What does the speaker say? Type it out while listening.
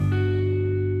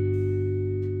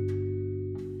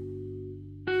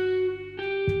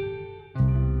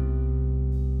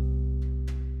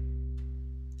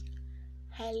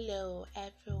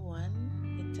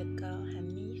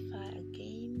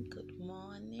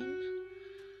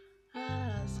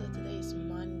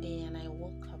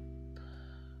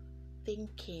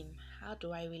thinking, how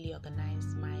do I really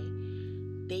organize my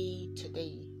day to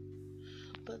day?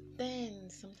 But then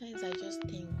sometimes I just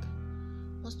think,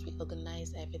 must we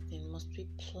organize everything? Must we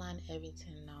plan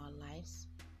everything in our lives?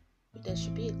 There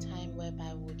should be a time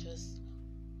whereby we just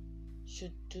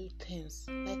should do things,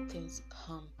 let things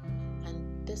come.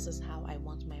 And this is how I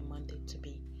want my Monday to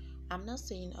be. I'm not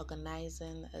saying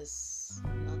organizing is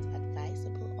not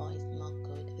advisable or it's not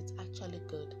good. It's actually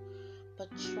good. But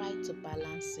try to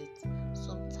balance it.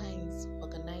 Sometimes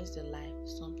organize your life.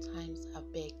 Sometimes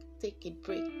take a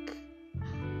break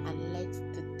and let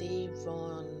the day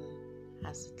run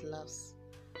as it loves.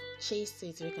 Chase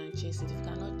it if you can chase it. If you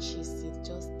cannot chase it,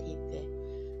 just stay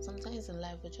there. Sometimes in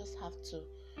life we just have to,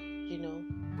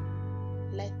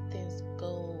 let things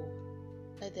go.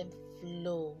 Let them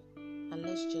flow. And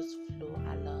let's just flow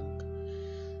along.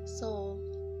 So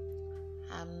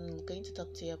I'm going to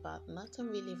talk to you about nothing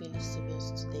really, really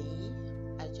serious today.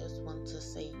 I just want to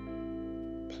say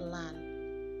plan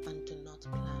and do not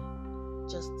plan.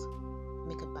 Just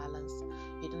make a balance.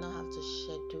 You do not have to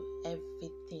schedule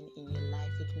everything in your life.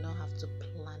 You do not have to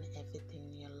plan everything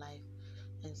in your life.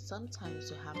 And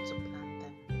sometimes you have to plan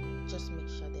them. Just make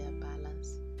sure they are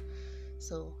balanced.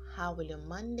 So how will your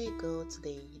Monday go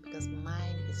today? Because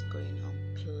mine is going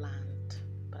unplanned.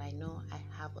 But I know I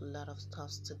have a lot of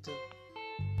stuff to do.